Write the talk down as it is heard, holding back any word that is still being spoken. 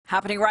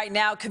Happening right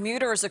now,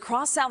 commuters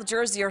across South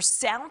Jersey are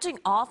sounding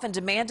off and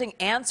demanding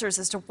answers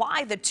as to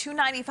why the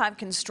 295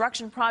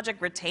 construction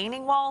project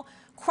retaining wall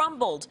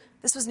crumbled.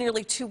 This was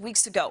nearly 2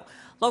 weeks ago.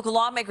 Local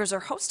lawmakers are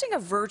hosting a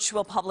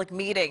virtual public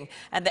meeting,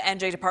 and the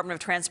NJ Department of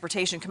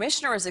Transportation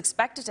Commissioner is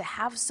expected to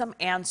have some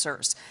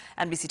answers.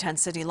 NBC 10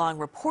 Cydney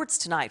reports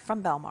tonight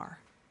from Belmar.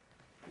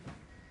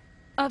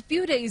 A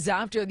few days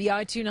after the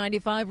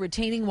I-295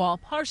 retaining wall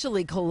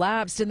partially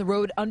collapsed and the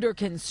road under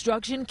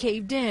construction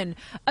caved in,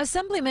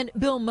 Assemblyman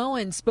Bill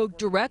Moen spoke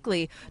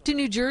directly to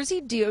New Jersey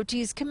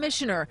DOT's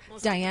Commissioner,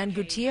 Diane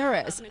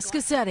Gutierrez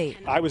Cydney.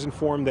 I was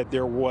informed that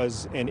there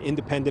was an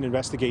independent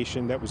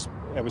investigation that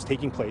was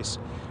taking place,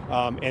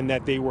 and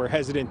that they were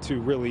hesitant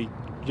to really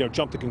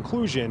jump to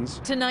conclusions.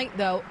 Tonight,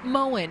 though,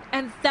 Moen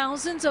and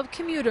thousands of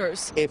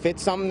commuters. If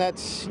it's something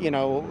that's,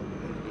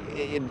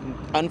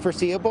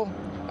 unforeseeable,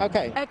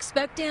 okay.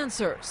 Expect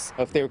answers.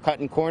 If they're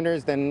cutting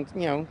corners, then,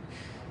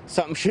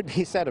 something should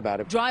be said about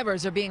it.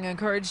 Drivers are being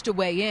encouraged to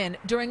weigh in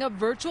during a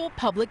virtual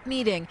public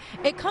meeting.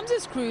 It comes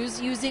as crews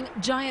using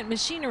giant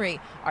machinery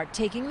are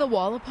taking the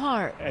wall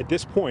apart. At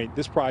this point,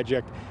 this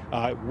project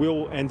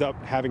will end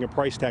up having a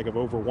price tag of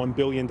over $1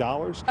 billion.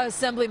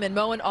 Assemblyman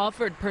Moen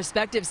offered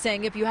perspective,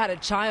 saying if you had a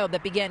child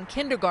that began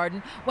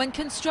kindergarten when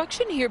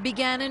construction here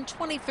began in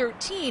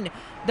 2013,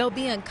 they'll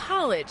be in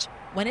college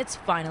when it's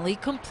finally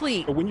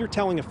complete. When you're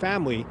telling a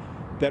family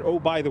that, oh,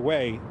 by the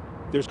way,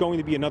 there's going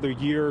to be another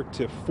year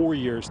to 4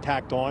 years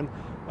tacked on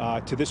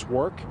to this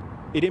work,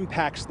 it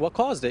impacts. What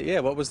caused it? Yeah,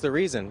 what was the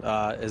reason?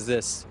 Is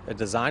this a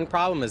design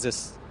problem? Is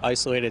this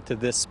isolated to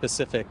this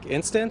specific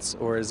instance,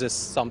 or is this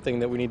something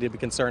that we need to be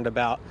concerned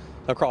about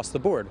across the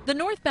board? The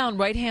northbound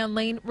right-hand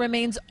lane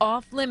remains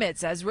off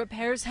limits as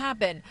repairs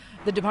happen.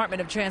 The Department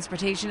of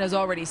Transportation has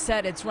already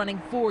said it's running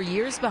 4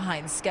 years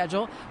behind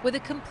schedule, with a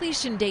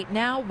completion date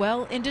now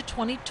well into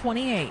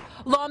 2028.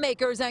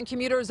 Lawmakers and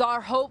commuters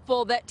are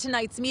hopeful that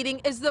tonight's meeting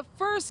is the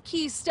first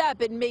key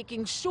step in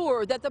making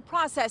sure that the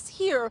process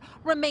here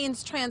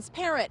remains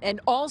transparent, and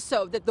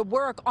also that the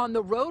work on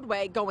the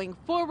roadway going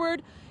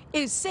forward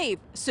is safe,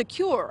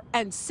 secure,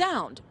 and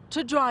sound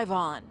to drive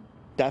on.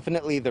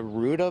 Definitely the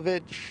root of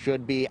it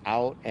should be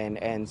out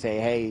and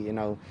say, hey,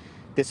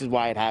 this is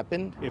why it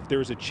happened. If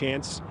there's a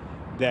chance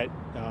that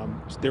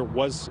there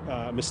was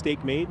a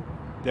mistake made,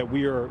 that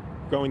we are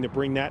going to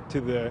bring that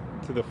to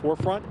the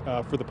forefront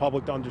for the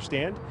public to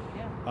understand,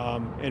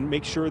 and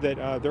make sure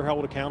that they're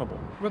held accountable.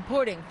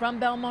 Reporting from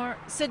Belmar,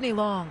 Cydney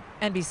Long,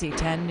 NBC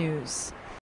 10 News.